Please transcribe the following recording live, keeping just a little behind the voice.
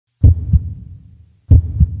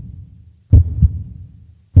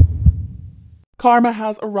Karma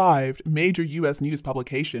has arrived. Major U.S. news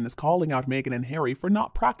publication is calling out Meghan and Harry for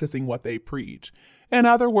not practicing what they preach. In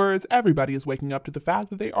other words, everybody is waking up to the fact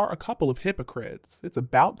that they are a couple of hypocrites. It's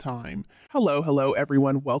about time. Hello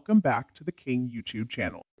everyone. Welcome back to the King YouTube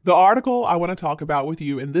channel. The article I want to talk about with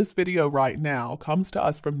you in this video right now comes to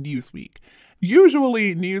us from Newsweek.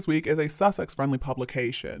 Usually, Newsweek is a Sussex-friendly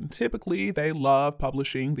publication. Typically, they love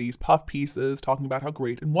publishing these puff pieces talking about how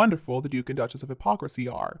great and wonderful the Duke and Duchess of Hypocrisy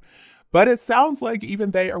are. But it sounds like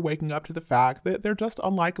even they are waking up to the fact that they're just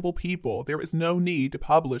unlikable people. There is no need to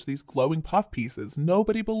publish these glowing puff pieces.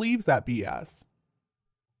 Nobody believes that BS.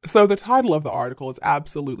 So the title of the article is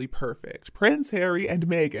absolutely perfect. Prince Harry and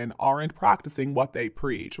Meghan aren't practicing what they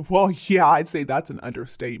preach. Well, yeah, I'd say that's an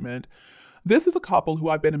understatement. This is a couple who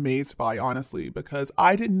I've been amazed by, honestly, because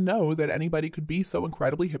I didn't know that anybody could be so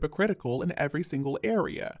incredibly hypocritical in every single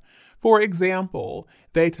area. For example,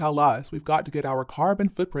 they tell us we've got to get our carbon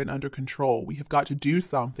footprint under control. We have got to do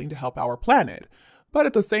something to help our planet. But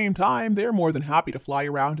at the same time, they're more than happy to fly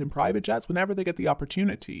around in private jets whenever they get the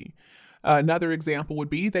opportunity. Another example would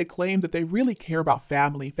be they claim that they really care about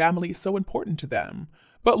family. Family is so important to them.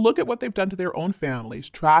 But look at what they've done to their own families,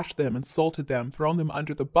 trashed them, insulted them, thrown them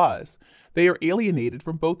under the bus. They are alienated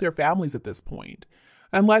from both their families at this point.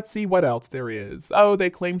 And let's see what else there is. Oh,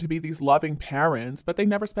 they claim to be these loving parents, but they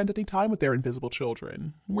never spend any time with their invisible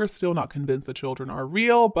children. We're still not convinced the children are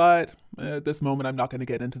real, but at this moment I'm not going to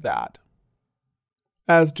get into that.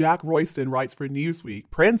 As Jack Royston writes for Newsweek,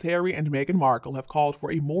 Prince Harry and Meghan Markle have called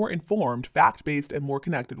for a more informed, fact-based, and more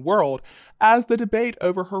connected world as the debate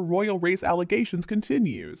over her royal race allegations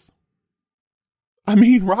continues. I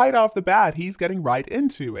mean, right off the bat, he's getting right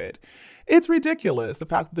into it. It's ridiculous, the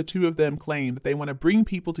fact that the two of them claim that they want to bring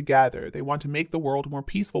people together, they want to make the world a more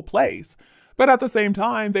peaceful place. But at the same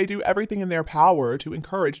time, they do everything in their power to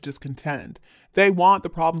encourage discontent. They want the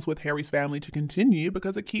problems with Harry's family to continue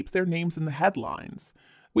because it keeps their names in the headlines.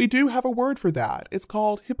 We do have a word for that. It's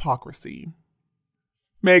called hypocrisy.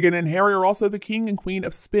 Meghan and Harry are also the king and queen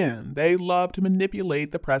of spin. They love to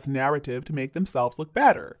manipulate the press narrative to make themselves look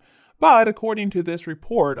better. But according to this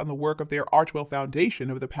report on the work of their Archwell Foundation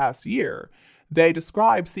over the past year, they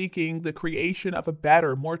describe seeking the creation of a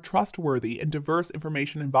better, more trustworthy, and diverse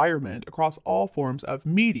information environment across all forms of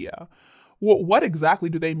media. What exactly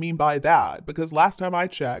do they mean by that? Because last time I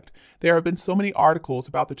checked, there have been so many articles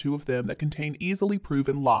about the two of them that contain easily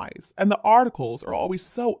proven lies. And the articles are always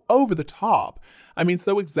so over the top. I mean,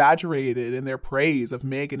 so exaggerated in their praise of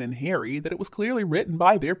Meghan and Harry that it was clearly written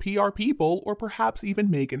by their PR people or perhaps even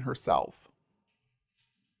Meghan herself.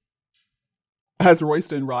 As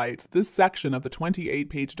Royston writes, this section of the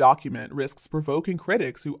 28-page document risks provoking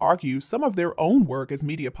critics who argue some of their own work as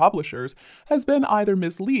media publishers has been either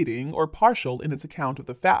misleading or partial in its account of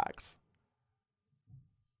the facts.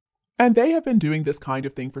 And they have been doing this kind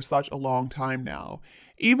of thing for such a long time now.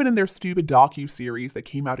 Even in their stupid docu-series that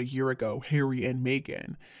came out a year ago, Harry and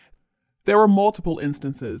Meghan, there were multiple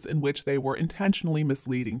instances in which they were intentionally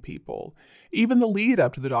misleading people. Even the lead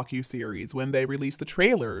up to the docu-series, when they released the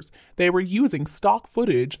trailers, they were using stock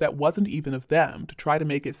footage that wasn't even of them to try to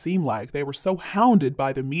make it seem like they were so hounded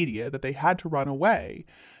by the media that they had to run away.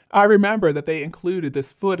 I remember that they included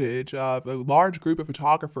this footage of a large group of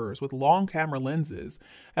photographers with long camera lenses,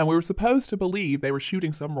 and we were supposed to believe they were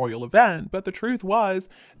shooting some royal event, but the truth was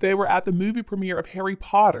they were at the movie premiere of Harry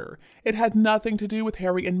Potter. It had nothing to do with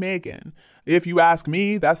Harry and Meghan. If you ask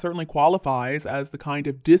me, that certainly qualifies as the kind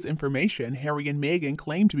of disinformation Harry and Meghan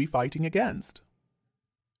claim to be fighting against.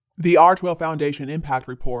 The Archwell Foundation Impact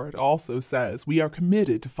Report also says we are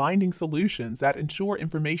committed to finding solutions that ensure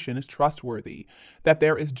information is trustworthy, that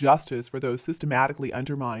there is justice for those systematically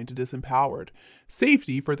undermined and disempowered,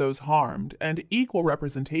 safety for those harmed, and equal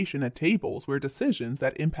representation at tables where decisions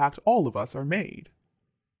that impact all of us are made.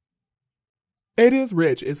 It is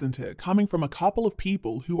rich, isn't it, coming from a couple of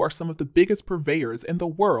people who are some of the biggest purveyors in the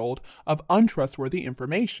world of untrustworthy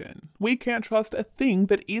information. We can't trust a thing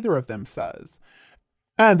that either of them says.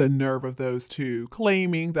 And the nerve of those two,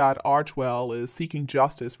 claiming that Archwell is seeking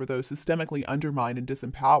justice for those systemically undermined and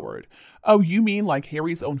disempowered. Oh, you mean like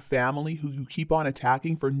Harry's own family, who you keep on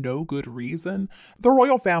attacking for no good reason? The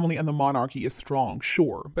royal family and the monarchy is strong,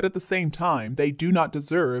 sure, but at the same time, they do not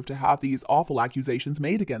deserve to have these awful accusations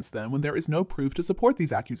made against them when there is no proof to support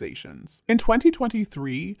these accusations. In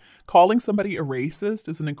 2023, calling somebody a racist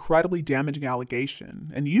is an incredibly damaging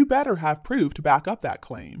allegation, and you better have proof to back up that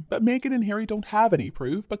claim. But Meghan and Harry don't have any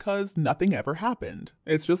proof because nothing ever happened.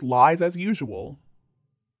 It's just lies as usual.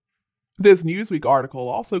 This Newsweek article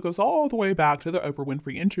also goes all the way back to the Oprah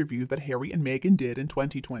Winfrey interview that Harry and Meghan did in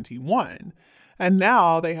 2021. And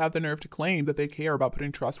now they have the nerve to claim that they care about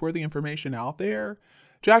putting trustworthy information out there.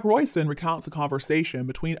 Jack Royston recounts a conversation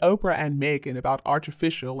between Oprah and Meghan about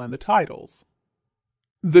Archofficial and the titles.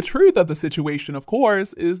 The truth of the situation, of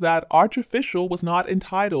course, is that Archofficial was not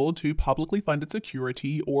entitled to publicly funded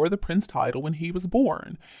security or the prince title when he was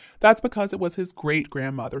born. That's because it was his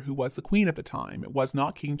great-grandmother who was the queen at the time. It was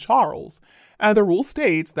not King Charles. And the rule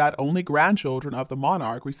states that only grandchildren of the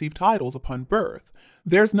monarch receive titles upon birth.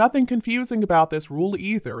 There's nothing confusing about this rule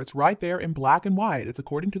either. It's right there in black and white. It's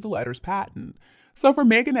according to the letters patent. So for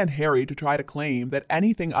Meghan and Harry to try to claim that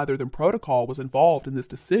anything other than protocol was involved in this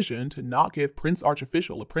decision to not give Prince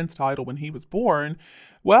Archofficial a prince title when he was born,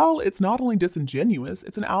 well, it's not only disingenuous,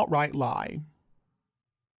 it's an outright lie.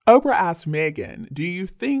 Oprah asked Meghan, do you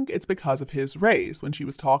think it's because of his race, when she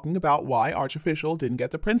was talking about why Archofficial didn't get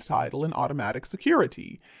the prince title in automatic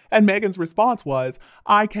security? And Meghan's response was,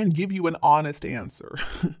 I can give you an honest answer.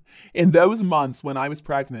 In those months when I was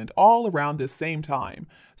pregnant, all around this same time.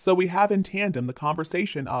 So we have in tandem the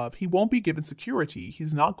conversation of he won't be given security,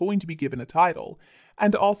 he's not going to be given a title,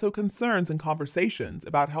 and also concerns and conversations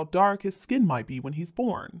about how dark his skin might be when he's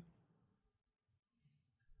born.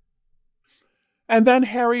 And then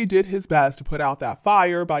Harry did his best to put out that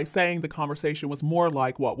fire by saying the conversation was more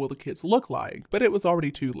like what will the kids look like, but it was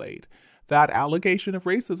already too late. That allegation of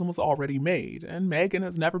racism was already made, and Meghan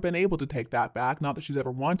has never been able to take that back, not that she's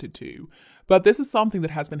ever wanted to. But this is something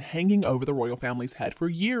that has been hanging over the royal family's head for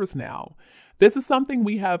years now. This is something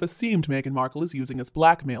we have assumed Meghan Markle is using as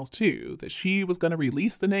blackmail too, that she was going to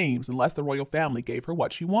release the names unless the royal family gave her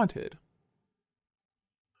what she wanted.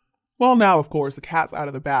 Well, now, of course, the cat's out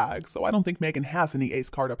of the bag, so I don't think Meghan has any ace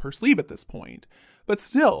card up her sleeve at this point. But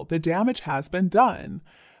still, the damage has been done.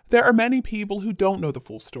 There are many people who don't know the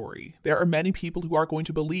full story. There are many people who are going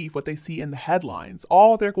to believe what they see in the headlines.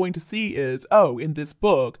 All they're going to see is, oh, in this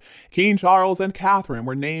book, King Charles and Catherine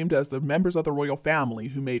were named as the members of the royal family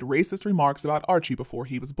who made racist remarks about Archie before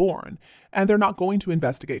he was born. And they're not going to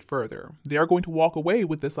investigate further. They're going to walk away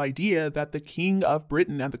with this idea that the King of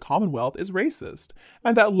Britain and the Commonwealth is racist,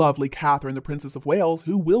 and that lovely Catherine, the Princess of Wales,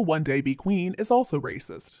 who will one day be queen, is also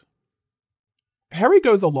racist. Harry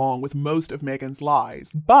goes along with most of Meghan's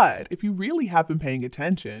lies, but if you really have been paying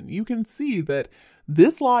attention, you can see that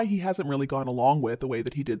this lie he hasn't really gone along with the way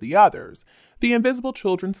that he did the others. The invisible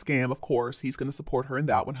children scam, of course, he's going to support her in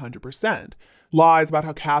that 100%. Lies about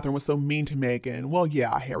how Catherine was so mean to Meghan, well,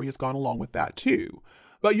 yeah, Harry has gone along with that too.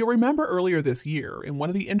 But you'll remember earlier this year, in one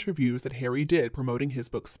of the interviews that Harry did promoting his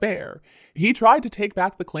book Spare, he tried to take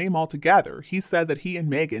back the claim altogether. He said that he and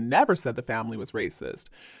Meghan never said the family was racist.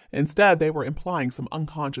 Instead, they were implying some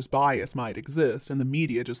unconscious bias might exist, and the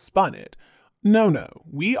media just spun it. No,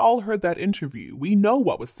 we all heard that interview. We know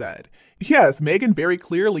what was said. Yes, Meghan very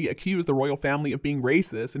clearly accused the royal family of being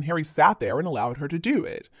racist, and Harry sat there and allowed her to do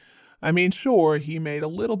it. I mean, sure, he made a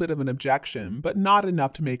little bit of an objection, but not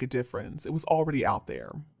enough to make a difference. It was already out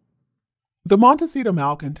there. The Montecito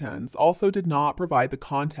malcontents also did not provide the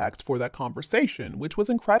context for that conversation, which was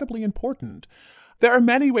incredibly important. There are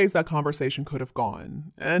many ways that conversation could have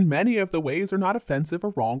gone, and many of the ways are not offensive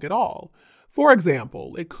or wrong at all. For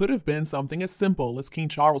example, it could have been something as simple as King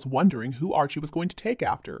Charles wondering who Archie was going to take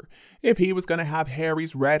after, if he was going to have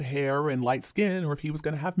Harry's red hair and light skin, or if he was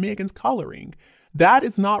going to have Meghan's coloring. That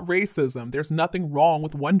is not racism. There's nothing wrong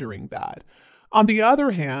with wondering that. On the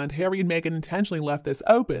other hand, Harry and Meghan intentionally left this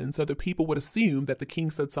open so that people would assume that the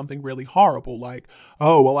king said something really horrible, like,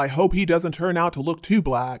 oh, well, I hope he doesn't turn out to look too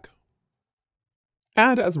black.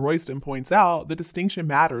 And as Royston points out, the distinction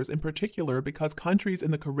matters in particular because countries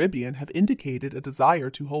in the Caribbean have indicated a desire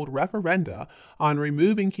to hold referenda on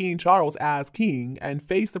removing King Charles as king and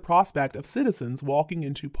face the prospect of citizens walking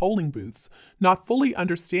into polling booths, not fully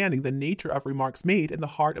understanding the nature of remarks made in the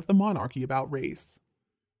heart of the monarchy about race.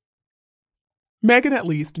 Meghan at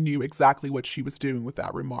least knew exactly what she was doing with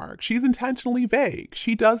that remark. She's intentionally vague.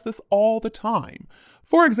 She does this all the time.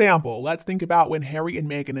 For example, let's think about when Harry and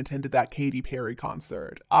Meghan attended that Katy Perry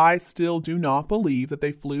concert. I still do not believe that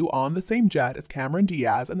they flew on the same jet as Cameron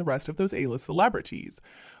Diaz and the rest of those A-list celebrities.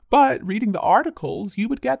 But reading the articles, you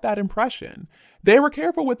would get that impression. They were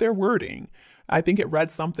careful with their wording. I think it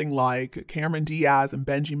read something like Cameron Diaz and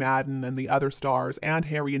Benji Madden and the other stars and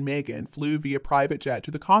Harry and Meghan flew via private jet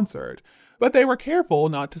to the concert. But they were careful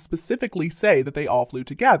not to specifically say that they all flew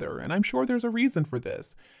together, and I'm sure there's a reason for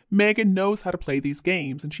this. Meghan knows how to play these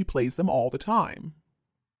games, and she plays them all the time.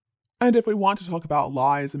 And if we want to talk about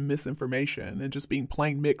lies and misinformation and just being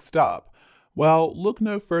plain mixed up, Well, look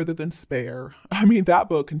no further than Spare. I mean, that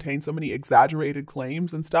book contained so many exaggerated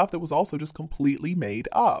claims and stuff that was also just completely made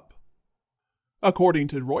up. According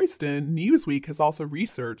to Royston, Newsweek has also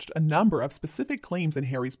researched a number of specific claims in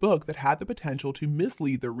Harry's book that had the potential to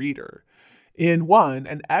mislead the reader. In one,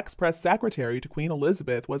 an ex-press secretary to Queen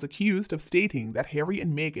Elizabeth was accused of stating that Harry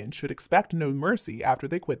and Meghan should expect no mercy after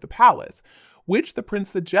they quit the palace, which the prince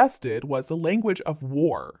suggested was the language of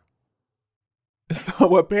war.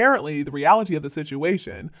 So apparently, the reality of the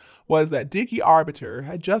situation was that Dickie Arbiter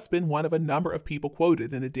had just been one of a number of people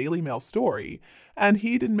quoted in a Daily Mail story, and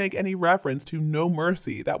he didn't make any reference to no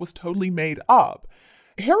mercy that was totally made up.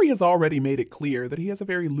 Harry has already made it clear that he has a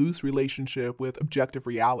very loose relationship with objective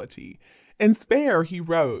reality. In Spare, he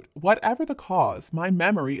wrote, "Whatever the cause, my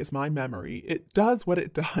memory is my memory. It does what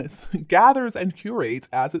it does, gathers and curates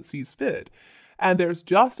as it sees fit. And there's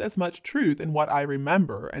just as much truth in what I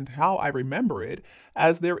remember and how I remember it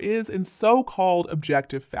as there is in so-called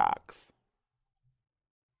objective facts."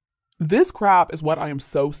 This crap is what I am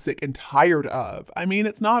so sick and tired of. I mean,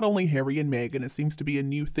 it's not only Harry and Meghan, it seems to be a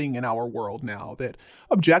new thing in our world now that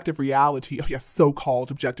objective reality, oh yes, so-called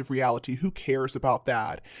objective reality, who cares about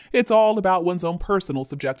that? It's all about one's own personal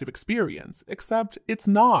subjective experience, except it's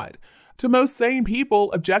not. To most sane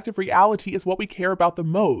people, objective reality is what we care about the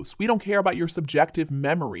most. We don't care about your subjective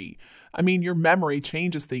memory. I mean, your memory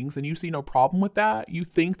changes things and you see no problem with that. You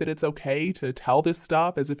think that it's okay to tell this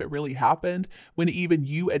stuff as if it really happened when even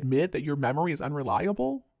you admit that your memory is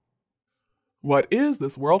unreliable? What is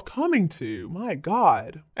this world coming to? My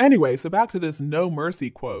God. Anyway, so back to this no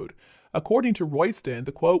mercy quote. According to Royston,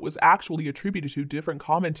 the quote was actually attributed to different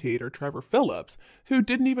commentator Trevor Phillips, who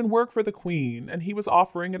didn't even work for the Queen, and he was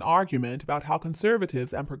offering an argument about how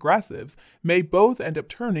conservatives and progressives may both end up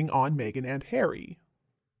turning on Meghan and Harry.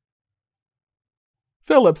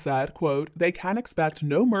 Phillips said, quote, "They can expect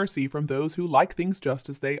no mercy from those who like things just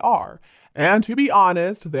as they are. And to be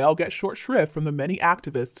honest, they'll get short shrift from the many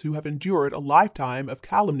activists who have endured a lifetime of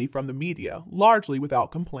calumny from the media, largely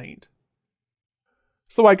without complaint."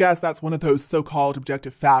 So I guess that's one of those so-called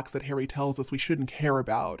objective facts that Harry tells us we shouldn't care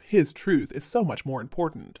about. His truth is so much more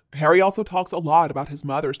important. Harry also talks a lot about his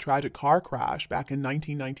mother's tragic car crash back in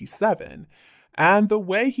 1997, and the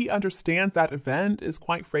way he understands that event is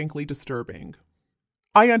quite frankly disturbing.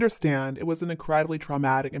 I understand it was an incredibly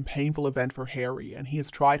traumatic and painful event for Harry, and he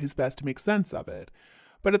has tried his best to make sense of it.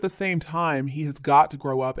 But at the same time, he has got to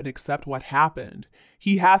grow up and accept what happened.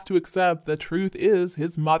 He has to accept the truth is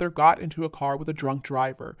his mother got into a car with a drunk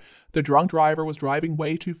driver. The drunk driver was driving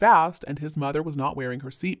way too fast, and his mother was not wearing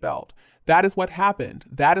her seatbelt. That is what happened.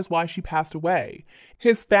 That is why she passed away.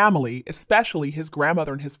 His family, especially his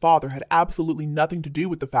grandmother and his father, had absolutely nothing to do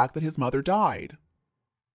with the fact that his mother died.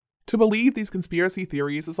 To believe these conspiracy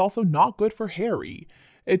theories is also not good for Harry.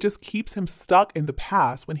 It just keeps him stuck in the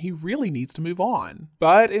past when he really needs to move on.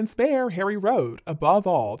 But in Spare, Harry wrote, above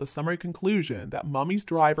all, the summary conclusion that Mummy's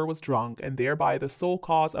driver was drunk and thereby the sole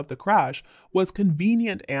cause of the crash was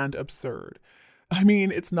convenient and absurd. I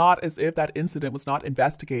mean, it's not as if that incident was not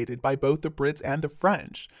investigated by both the Brits and the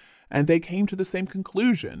French, and they came to the same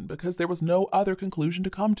conclusion because there was no other conclusion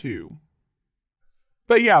to come to.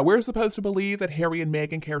 But yeah, we're supposed to believe that Harry and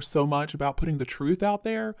Meghan care so much about putting the truth out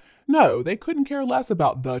there? No, they couldn't care less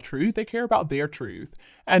about the truth. They care about their truth.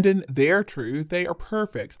 And in their truth, they are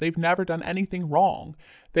perfect. They've never done anything wrong.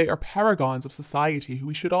 They are paragons of society who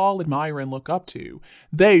we should all admire and look up to.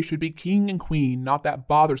 They should be king and queen, not that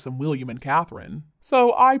bothersome William and Catherine.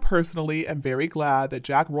 So I personally am very glad that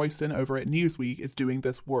Jack Royston over at Newsweek is doing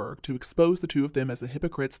this work to expose the two of them as the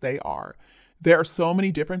hypocrites they are. There are so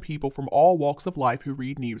many different people from all walks of life who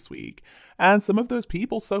read Newsweek, and some of those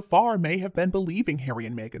people so far may have been believing Harry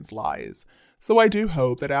and Meghan's lies. So I do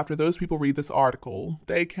hope that after those people read this article,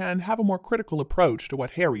 they can have a more critical approach to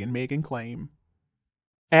what Harry and Meghan claim.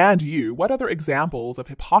 And you, what other examples of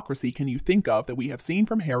hypocrisy can you think of that we have seen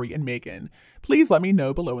from Harry and Meghan? Please let me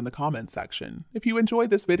know below in the comments section. If you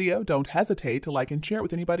enjoyed this video, don't hesitate to like and share it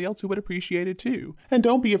with anybody else who would appreciate it too. And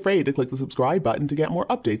don't be afraid to click the subscribe button to get more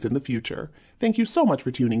updates in the future. Thank you so much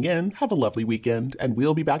for tuning in, have a lovely weekend, and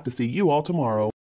we'll be back to see you all tomorrow.